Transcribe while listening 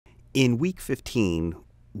In week 15,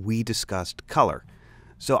 we discussed color.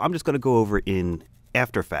 So I'm just going to go over in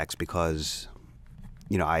After Effects because,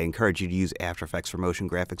 I encourage you to use After Effects for motion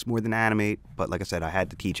graphics more than Animate. But like I said, I had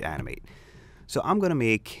to teach Animate. So I'm going to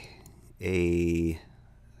make a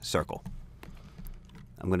circle.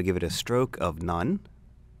 I'm going to give it a stroke of none.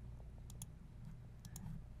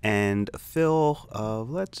 And a fill of,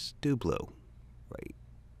 let's do blue.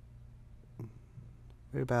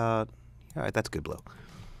 Right about, all right, that's good blue.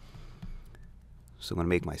 So I'm going to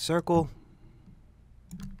make my circle.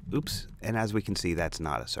 Oops, and as we can see, that's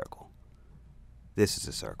not a circle. This is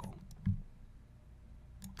a circle.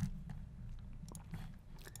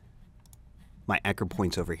 My anchor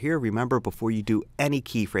point's over here. Remember, before you do any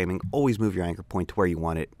keyframing, always move your anchor point to where you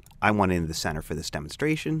want it. I want it in the center for this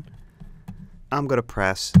demonstration. I'm going to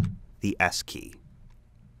press the S key.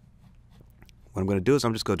 What I'm going to do is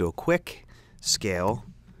I'm just going to do a quick scale.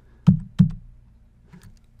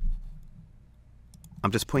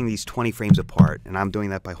 I'm just putting these 20 frames apart, and I'm doing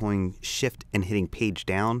that by holding Shift and hitting page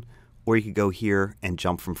down, or you could go here and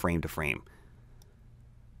jump from frame to frame.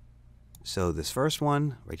 So this first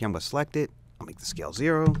one, right here, I'm going to select it. I'll make the scale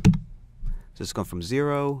 0. So it's going from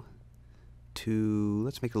 0 to,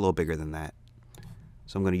 let's make it a little bigger than that.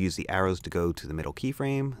 So I'm going to use the arrows to go to the middle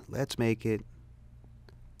keyframe. Let's make it,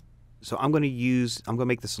 so I'm going to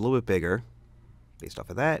make this a little bit bigger based off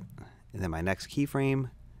of that. And then my next keyframe,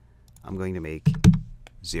 I'm going to make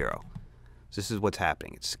 0. So this is what's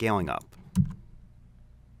happening. It's scaling up. And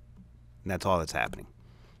that's all that's happening.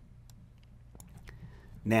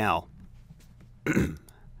 Now,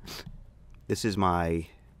 this is my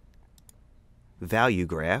value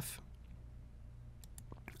graph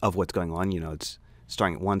of what's going on. It's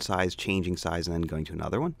starting at one size, changing size, and then going to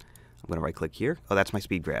another one. I'm going to right click here. Oh, that's my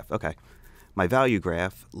speed graph. Okay. My value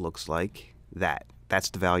graph looks like that.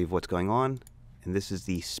 That's the value of what's going on. And this is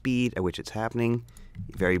the speed at which it's happening.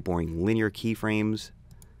 Very boring linear keyframes.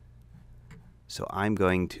 So I'm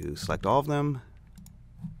going to select all of them.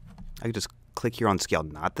 I can just click here on scale,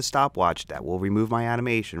 not the stopwatch. That will remove my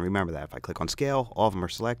animation. Remember that. If I click on scale, all of them are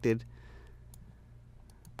selected.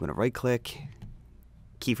 I'm going to right click,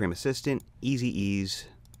 keyframe assistant, easy ease.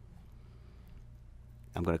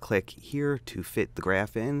 I'm going to click here to fit the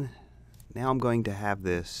graph in. Now I'm going to have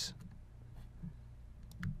this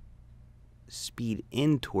speed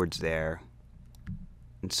in towards there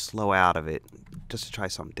and slow out of it just to try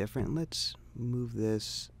something different. Let's move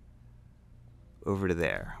this over to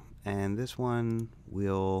there. And this one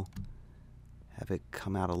will have it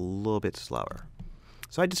come out a little bit slower.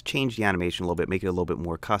 So I just changed the animation a little bit, make it a little bit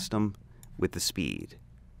more custom with the speed.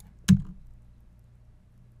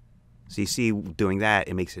 So you see, doing that,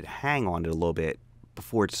 it makes it hang on it a little bit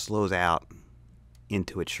before it slows out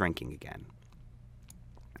into it shrinking again.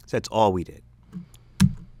 So that's all we did.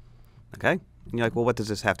 Okay? And you're like, well, what does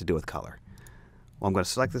this have to do with color? Well, I'm going to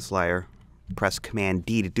select this layer, press Command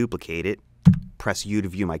D to duplicate it, press U to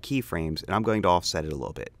view my keyframes, and I'm going to offset it a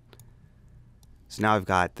little bit. So now I've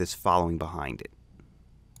got this following behind it.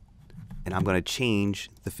 And I'm going to change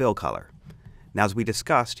the fill color. Now, as we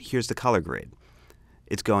discussed, here's the color grid.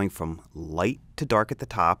 It's going from light to dark at the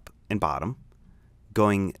top and bottom.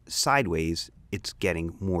 Going sideways, it's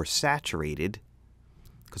getting more saturated,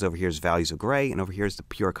 because over here is values of gray, and over here is the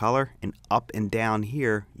pure color. And up and down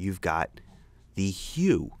here, you've got the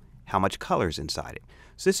hue, how much color is inside it.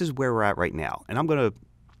 So this is where we're at right now. And I'm going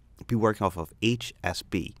to be working off of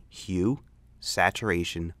HSB, hue,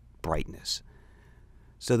 saturation, brightness.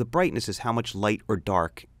 So the brightness is how much light or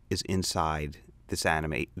dark is inside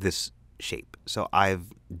this shape. So I've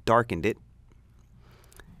darkened it.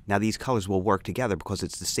 Now these colors will work together because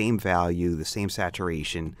it's the same value, the same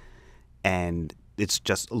saturation, and it's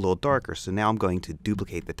just a little darker. So now I'm going to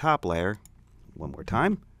duplicate the top layer one more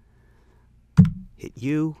time. Hit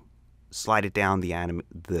U, slide it down the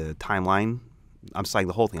timeline. I'm sliding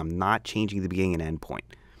the whole thing. I'm not changing the beginning and end point.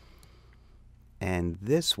 And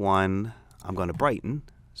this one I'm going to brighten.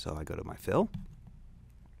 So I go to my fill,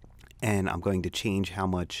 and I'm going to change how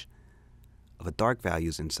much of a dark value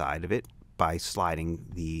is inside of it by sliding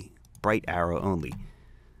the bright arrow only.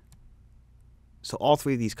 So all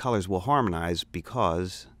three of these colors will harmonize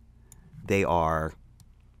because they are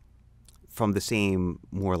from the same,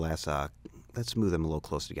 more or less, let's move them a little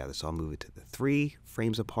closer together. So I'll move it to the 3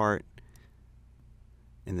 frames apart.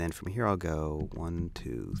 And then from here I'll go 1,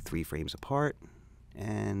 2, 3 frames apart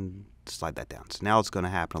and slide that down. So now it's going to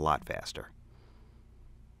happen a lot faster.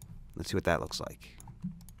 Let's see what that looks like.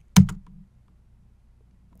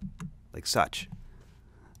 Like such.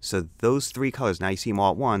 So those 3 colors, now you see them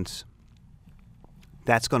all at once.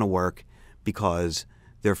 That's going to work because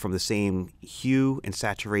they're from the same hue and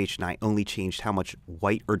saturation. I only changed how much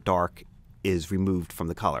white or dark is removed from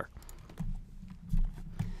the color.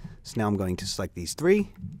 So now I'm going to select these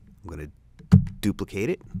three. I'm going to duplicate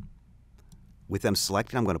it. With them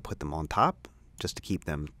selected, I'm going to put them on top just to keep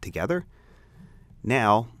them together.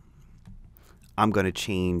 Now, I'm going to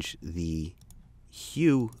change the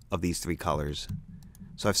hue of these three colors.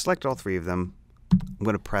 So I've selected all three of them. I'm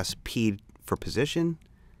going to press P for position.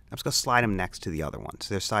 I'm just going to slide them next to the other one,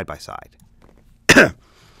 so they're side by side.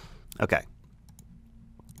 Okay.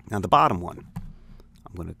 Now the bottom one,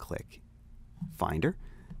 I'm going to click Finder.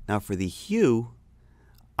 Now for the hue,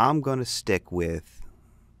 I'm going to stick with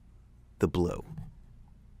the blue.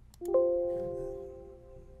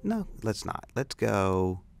 No, let's not. Let's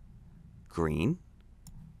go green.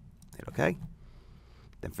 Hit OK.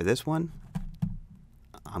 Then for this one,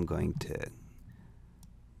 I'm going to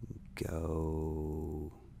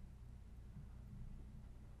go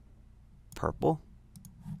purple.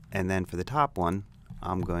 And then for the top one,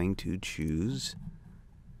 I'm going to choose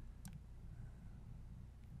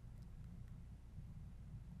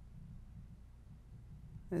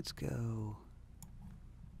let's go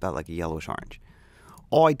about like a yellowish orange.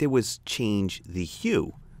 All I did was change the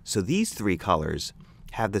hue. So these three colors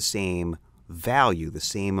have the same value, the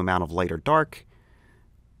same amount of light or dark,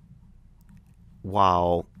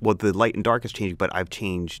 while, well, the light and dark is changing, but I've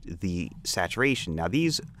changed the saturation. Now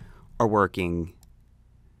these are working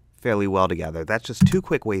fairly well together. That's just two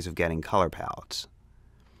quick ways of getting color palettes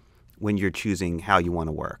when you're choosing how you want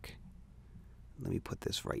to work. Let me put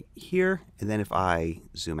this right here, and then if I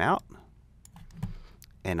zoom out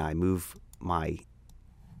and I move my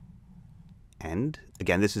end,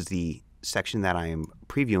 again, this is the section that I am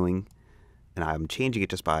previewing, and I'm changing it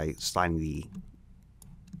just by sliding the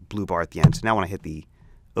blue bar at the end. So now when I hit the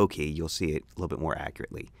OK, you'll see it a little bit more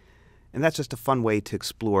accurately. And that's just a fun way to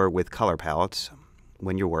explore with color palettes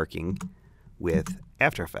when you're working with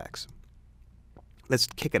After Effects. Let's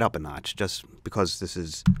kick it up a notch, just because this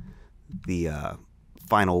is the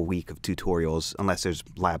final week of tutorials, unless there's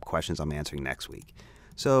lab questions I'm answering next week.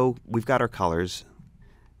 So we've got our colors.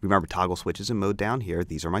 Remember, toggle switches and mode down here.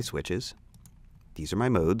 These are my switches. These are my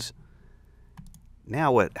modes.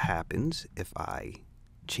 Now what happens if I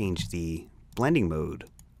change the blending mode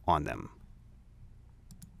on them?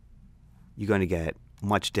 You're going to get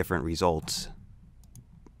much different results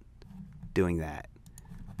doing that.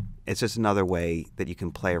 It's just another way that you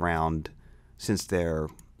can play around since they're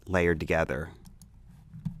layered together.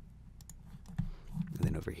 And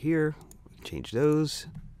then over here, we can change those.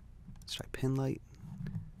 Let's try pin light.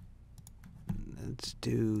 Let's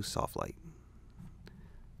do soft light.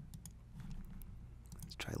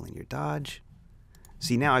 Let's try linear dodge.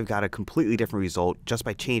 See, now I've got a completely different result just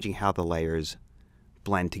by changing how the layers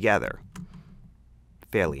blend together.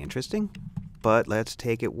 Fairly interesting, but let's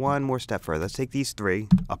take it one more step further. Let's take these three.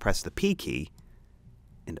 I'll press the P key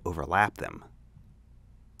and overlap them.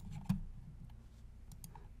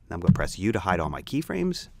 Now I'm going to press U to hide all my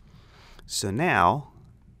keyframes. So now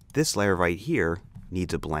this layer right here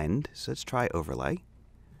needs a blend. So let's try overlay.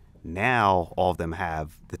 Now all of them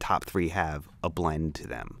have, the top three have a blend to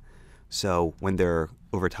them. So when they're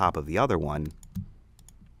over top of the other one,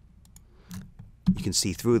 you can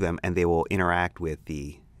see through them and they will interact with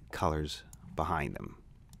the colors behind them.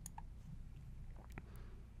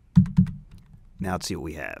 Now let's see what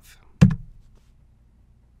we have.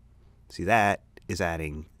 See, that is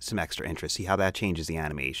adding some extra interest. See how that changes the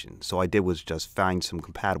animation. So all I did was just find some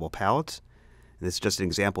compatible palettes. And this is just an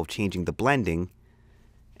example of changing the blending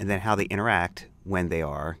and then how they interact when they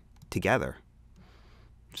are together.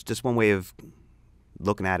 It's just one way of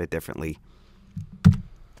looking at it differently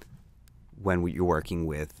when you're working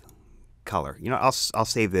with color. You know, I'll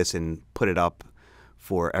save this and put it up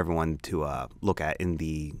for everyone to look at in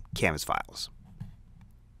the Canvas files.